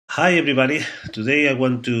Hi everybody, today I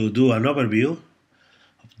want to do an overview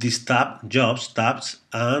of this tab, Jobs tabs,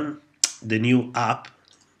 and the new app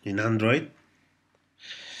in Android.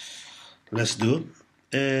 Let's do.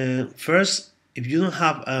 First, if you don't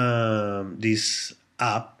have this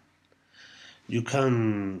app, you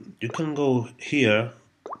can go here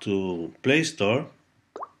to Play Store,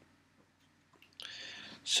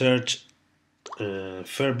 search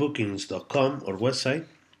fairbookings.com or website,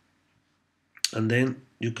 and then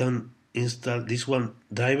you can install this one,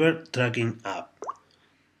 driver tracking app.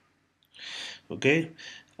 Okay,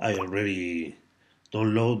 I already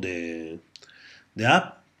download the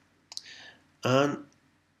app, and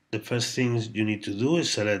the first things you need to do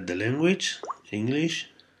is select the language, English,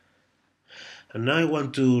 and now I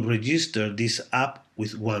want to register this app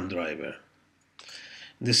with one driver.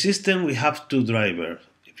 In the system we have two drivers.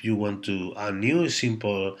 If you want to add new, it's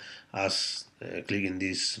simple as clicking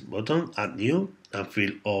this button, add new, and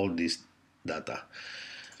fill all this data.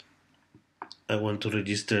 I want to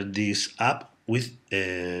register this app with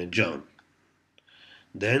John.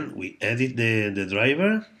 Then we edit the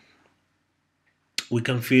driver. We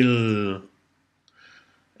can fill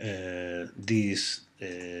this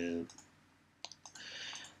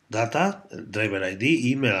data, driver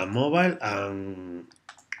ID, email and mobile, and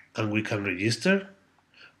we can register,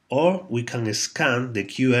 or we can scan the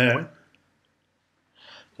QR.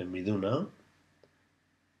 Let me do now.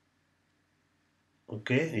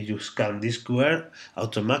 Okay, you scan this QR,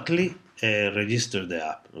 automatically register the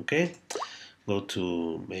app. Okay, go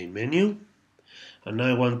to main menu, and now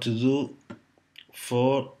I want to do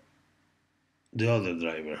for the other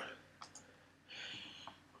driver.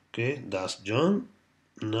 Okay, that's John.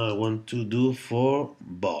 Now I want to do for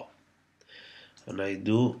Bob, and I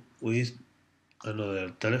do with another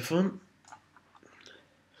telephone.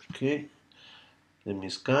 Okay, let me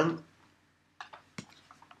scan.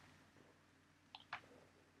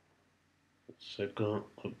 Second,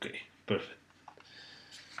 okay, perfect.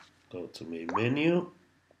 Go to main menu,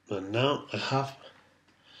 and now I have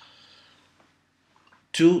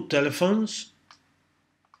two telephones,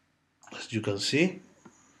 as you can see,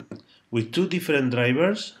 with two different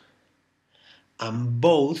drivers, and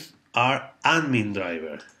both are admin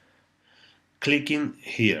driver. Clicking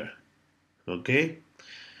here, okay.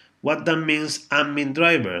 What that means, admin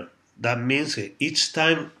driver? That means each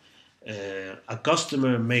time a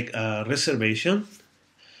customer make a reservation,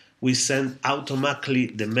 we send automatically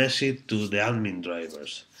the message to the admin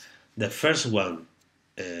drivers. The first one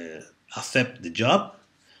accept the job,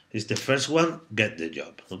 is the first one get the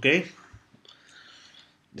job. Okay,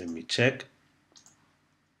 let me check.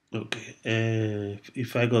 Okay,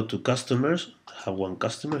 if I go to customers, I have one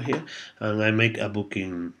customer here, and I make a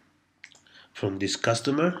booking from this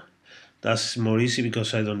customer. That's more easy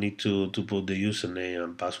because I don't need to put the username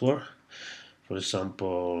and password. For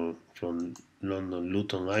example, from London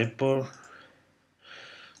Luton Airport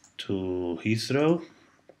to Heathrow,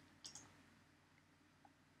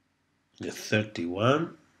 the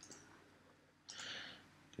 31.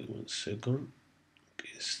 Okay, 1 second.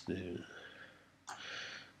 Okay,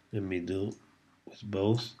 let me do with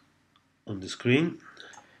both on the screen.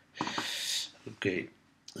 Okay,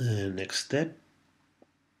 next step,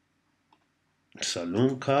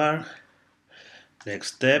 saloon car.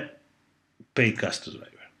 Next step, pay cash to driver.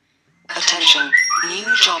 Attention,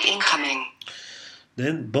 new job incoming.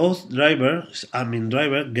 Then both drivers,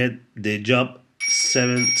 driver, get the job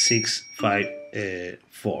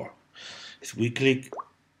 7654. If we click,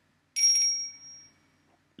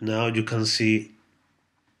 now you can see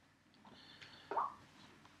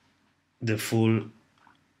the full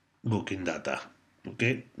booking data.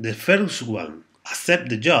 Okay, the first one, accept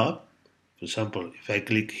the job. For example, if I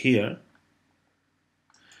click here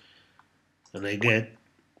and I get,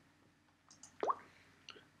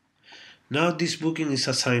 now this booking is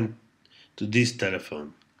assigned to this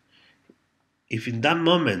telephone. If in that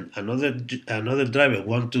moment another driver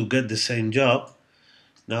want to get the same job,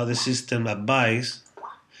 now the system advise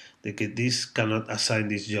that this cannot assign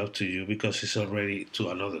this job to you because it's already to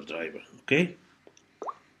another driver. Okay,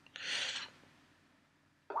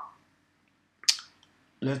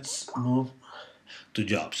 let's move to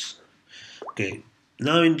jobs. Okay,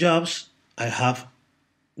 now in jobs I have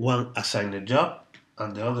one assigned job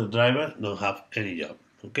and the other driver don't have any job.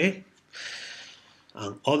 Okay,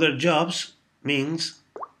 and other jobs means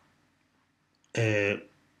the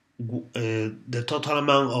total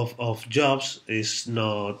amount of jobs is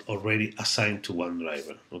not already assigned to one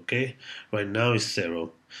driver. Okay, right now it's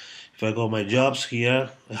 0. If I go my jobs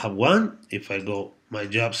here, I have 1. If I go my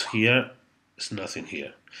jobs here, it's nothing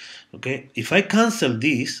here. Okay, if I cancel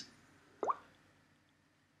this,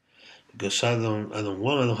 because I don't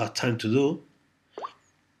have time to do.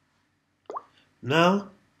 Now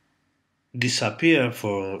disappear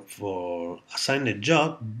for assign a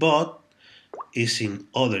job, but is in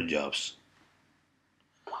other jobs.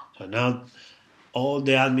 So now all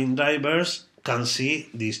the admin drivers can see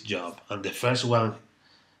this job, and the first one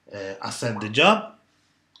accept the job,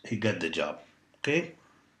 he get the job. Okay,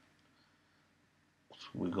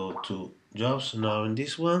 we go to jobs now. In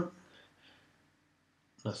this one,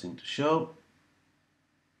 nothing to show.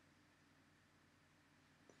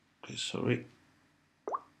 Okay, sorry.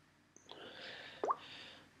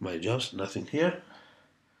 My jobs, nothing here.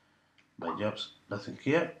 My jobs, nothing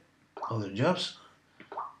here. Other jobs.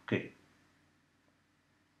 Okay.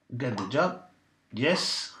 Get the job.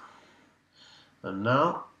 Yes. And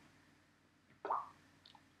now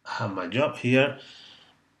I have my job here.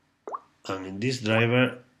 And in this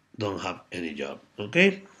driver, don't have any job.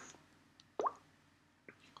 Okay.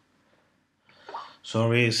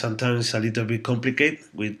 Sorry, sometimes it's a little bit complicated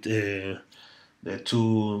with the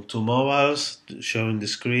two mobiles showing the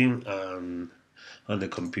screen and on the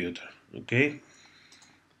computer. Okay.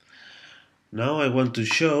 Now I want to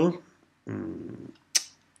show,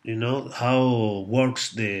 how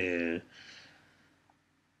works the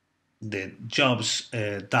jobs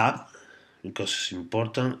tab, because it's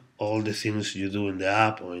important. All the things you do in the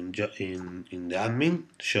app or in the admin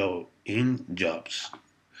show in jobs.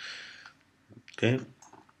 Okay,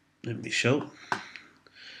 let me show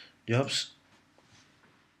jobs.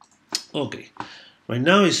 Okay, right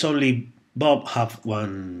now it's only Bob have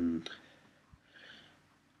one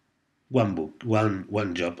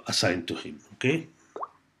job assigned to him. Okay,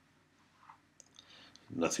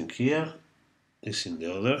 nothing here. It's in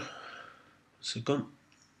the other. Second.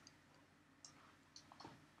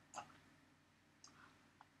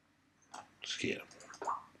 It's here.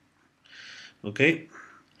 Okay.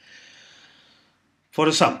 For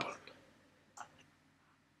example,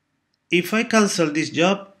 if I cancel this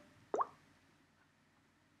job,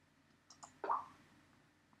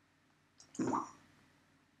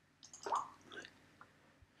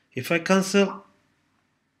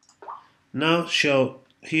 now show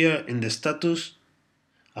here in the status,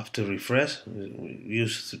 after refresh, we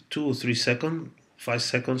use 2 or 3 seconds, 5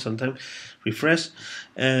 seconds sometimes, refresh,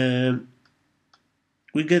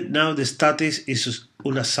 we get now the status is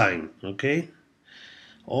unassigned. Okay,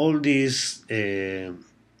 all these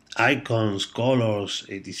icons, colors,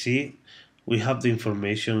 etc., we have the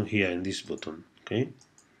information here in this button. Okay,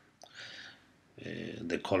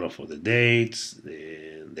 the color for the dates,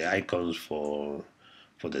 the icons for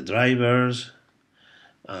the drivers,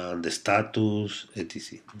 and the status,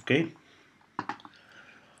 etc. Okay.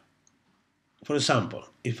 For example,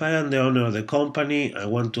 if I am the owner of the company, I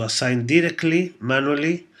want to assign directly,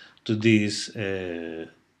 manually, to this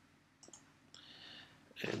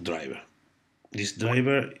driver. This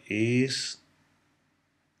driver is,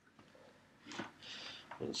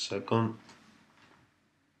 one second,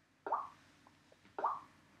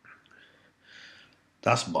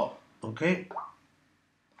 that's Bob. Okay.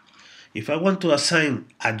 If I want to assign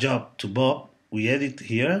a job to Bob, we edit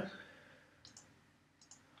here,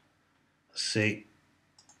 say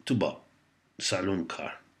to Bob, saloon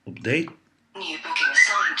car, update. New booking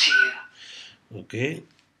assigned to you. Okay.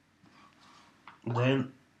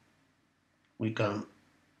 Then we can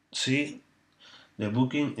see the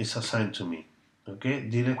booking is assigned to me. Okay,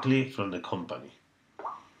 directly from the company.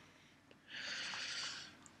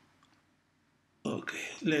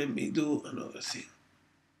 Okay, let me do another thing.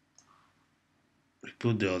 We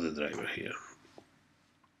put the other driver here.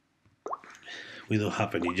 We don't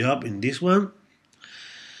have any job in this one.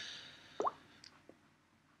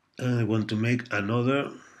 And I want to make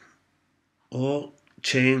another or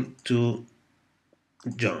change to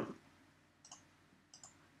John.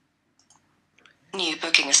 New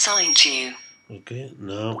booking assigned to you. Okay,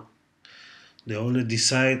 now the owner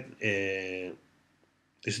decide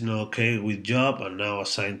it's not okay with job and now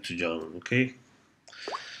assigned to John. Okay,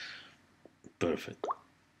 perfect.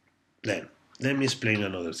 Then let me explain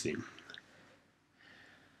another thing.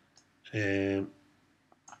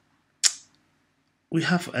 We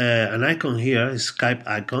have an icon here, a Skype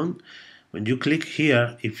icon. When you click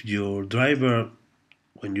here, if your driver,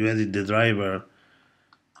 when you edit the driver,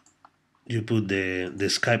 you put the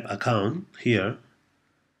Skype account here.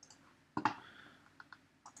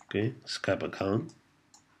 Okay, Skype account.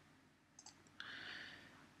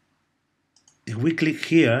 If we click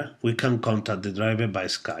here, we can contact the driver by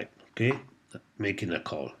Skype. Okay, making a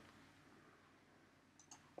call.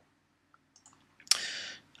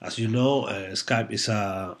 As you know, Skype is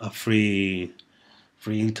a free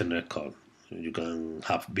internet call. You can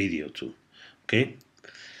have video too. Okay.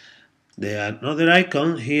 The another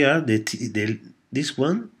icon here, this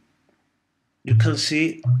one, you can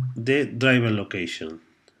see the driver location.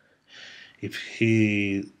 If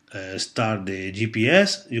he start the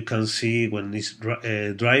GPS, you can see when he's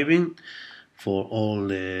driving for all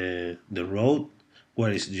the road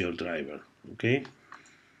where is your driver. Okay.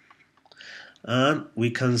 And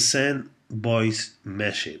we can send voice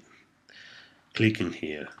message clicking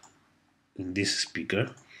here in this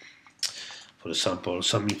speaker. For example,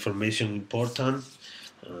 some information important,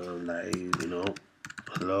 like, you know,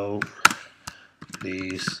 hello,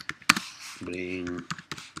 please bring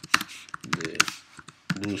the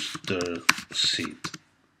booster seat,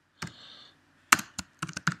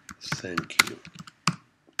 thank you.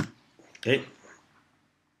 Okay,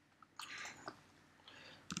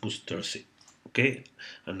 booster seat. Okay,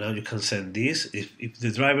 and now you can send this. If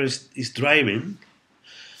the driver is driving,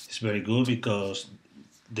 it's very good because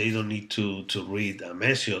they don't need to read a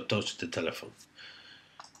message or touch the telephone.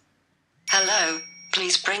 Hello,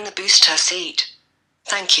 please bring the booster seat.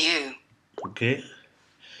 Thank you. Okay,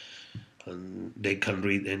 and they can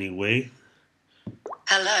read anyway.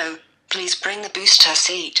 Hello, please bring the booster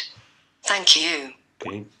seat. Thank you.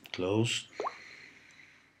 Okay, close.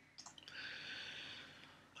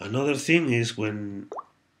 Another thing is when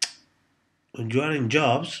you are in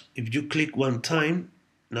jobs, if you click one time,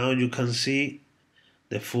 now you can see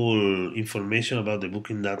the full information about the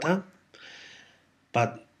booking data.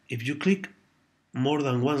 But if you click more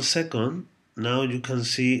than 1 second, now you can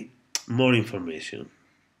see more information.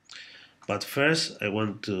 But first I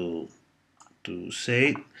want to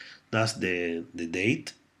say that's the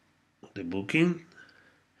date of the booking,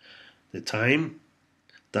 the time,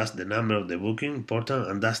 that's the number of the booking, important,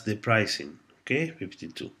 and that's the pricing. Okay,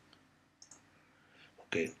 52.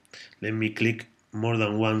 Okay, let me click more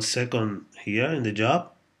than 1 second here in the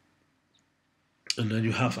job, and now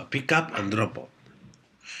you have a pickup and drop off.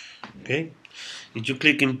 Okay, if you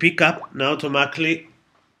click in pickup, now automatically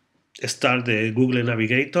start the Google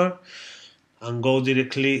Navigator and go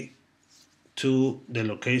directly to the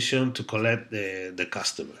location to collect the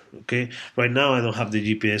customer. Okay, right now I don't have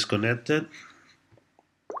the GPS connected,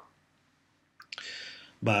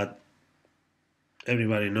 but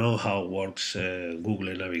everybody know how it works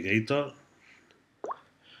Google Navigator.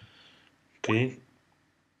 Okay,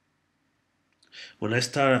 when I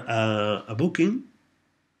start a booking,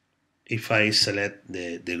 if I select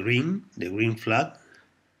the green flag,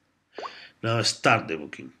 now start the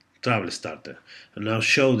booking, travel starter, and now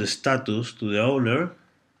show the status to the owner,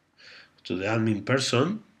 to the admin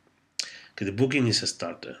person, that the booking is a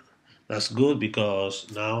starter. That's good because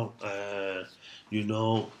now you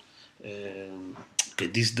know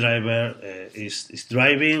that this driver is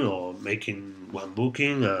driving or making one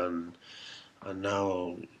booking, and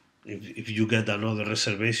now if you get another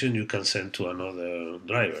reservation, you can send to another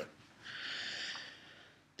driver.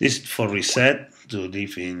 This for reset to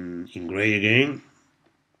leave in gray again,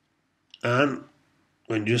 and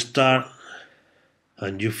when you start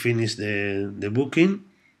and you finish the booking,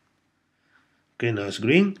 okay, now it's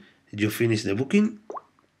green, you finish the booking,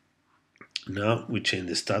 now we change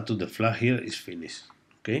the status, the flag here is finished.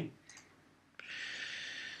 Okay,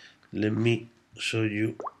 let me show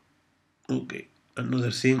you. Okay, another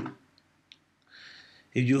thing,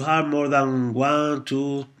 if you have more than 1,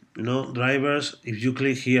 2, drivers, if you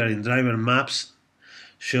click here in driver maps,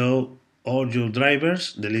 show all your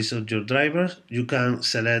drivers, the list of your drivers, you can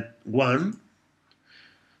select one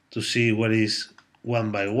to see what is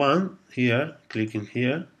one by one here, clicking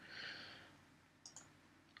here,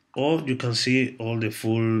 or you can see all the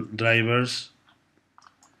full drivers,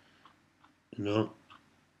 now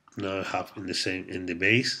I have in the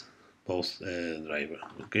base both driver.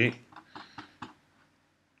 Okay,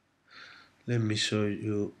 let me show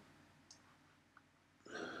you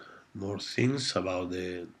more things about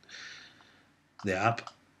the app.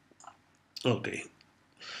 Okay,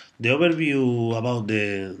 the overview about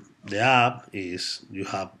the app is you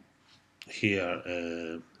have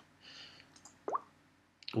here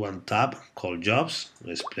one tab called Jobs.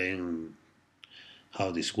 I'll explain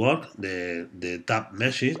how this works. The tab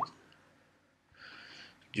message,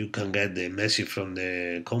 you can get the message from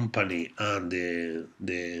the company and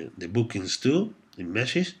the bookings too in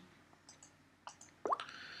message.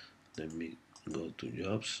 Let me go to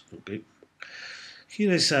Jobs. Okay,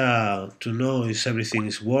 here is to know if everything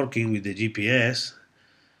is working with the GPS.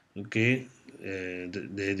 Okay,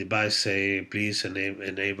 the device say please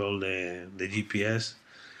enable the GPS.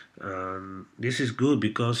 This is good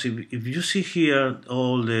because if you see here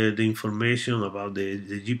all the information about the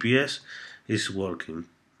GPS is working.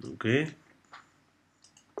 Okay,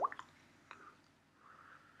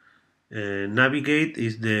 Navigate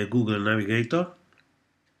is the Google Navigator.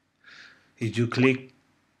 If you click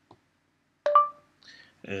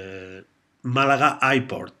Malaga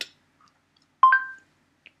Airport,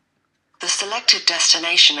 The selected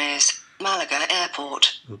destination is Malaga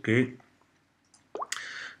Airport. okay.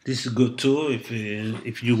 This is good too if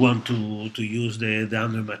you want to use the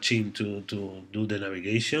Android machine to do the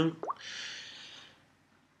navigation.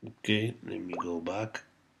 Okay, let me go back.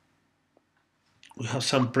 We have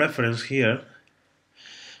some preference here.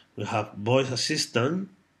 We have voice assistant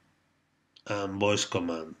and voice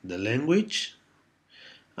command, the language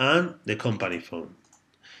and the company phone.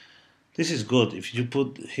 This is good. If you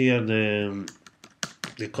put here the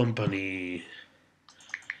company.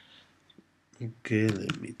 Okay,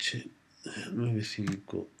 let me check.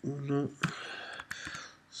 951-6312.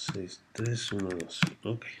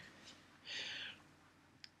 Okay.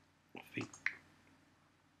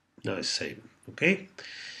 Now it's saved. Okay.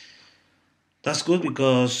 That's good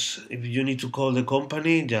because if you need to call the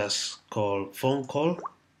company, just call phone call.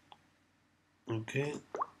 Okay.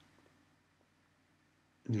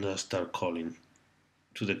 Now start calling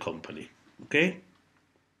to the company. Okay.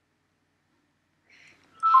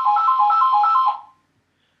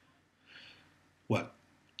 Well,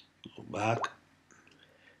 go back.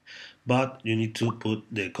 But you need to put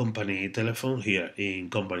the company telephone here in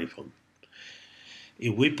company phone.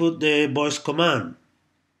 If we put the voice command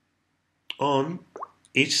on,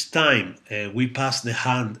 each time we pass the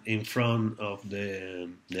hand in front of the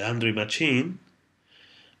Android machine,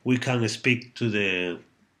 we can speak to the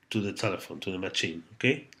telephone, to the machine.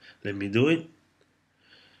 Okay, let me do it.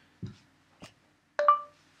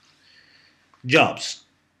 Jobs.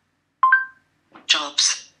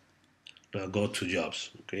 Jobs. Now go to jobs.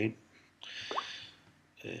 Okay.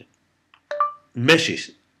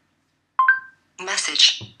 Message.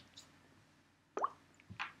 Message.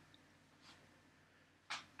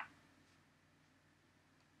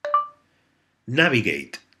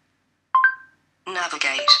 Navigate.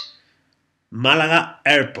 Navigate. Malaga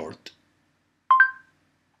Airport.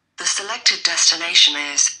 The selected destination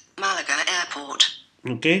is Malaga Airport.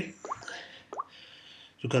 Okay.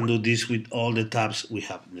 You can do this with all the tabs we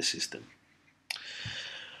have in the system.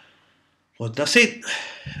 Well, that's it.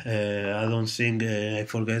 I don't think I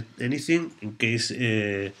forget anything. In case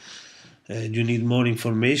you need more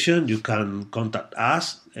information, you can contact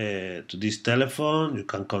us to this telephone. You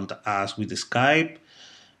can contact us with Skype,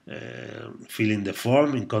 fill in the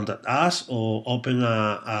form and contact us, or open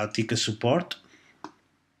a ticket support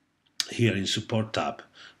here in support tab.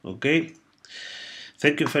 Okay.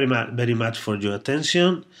 Thank you very much for your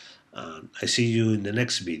attention, and I see you in the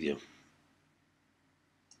next video.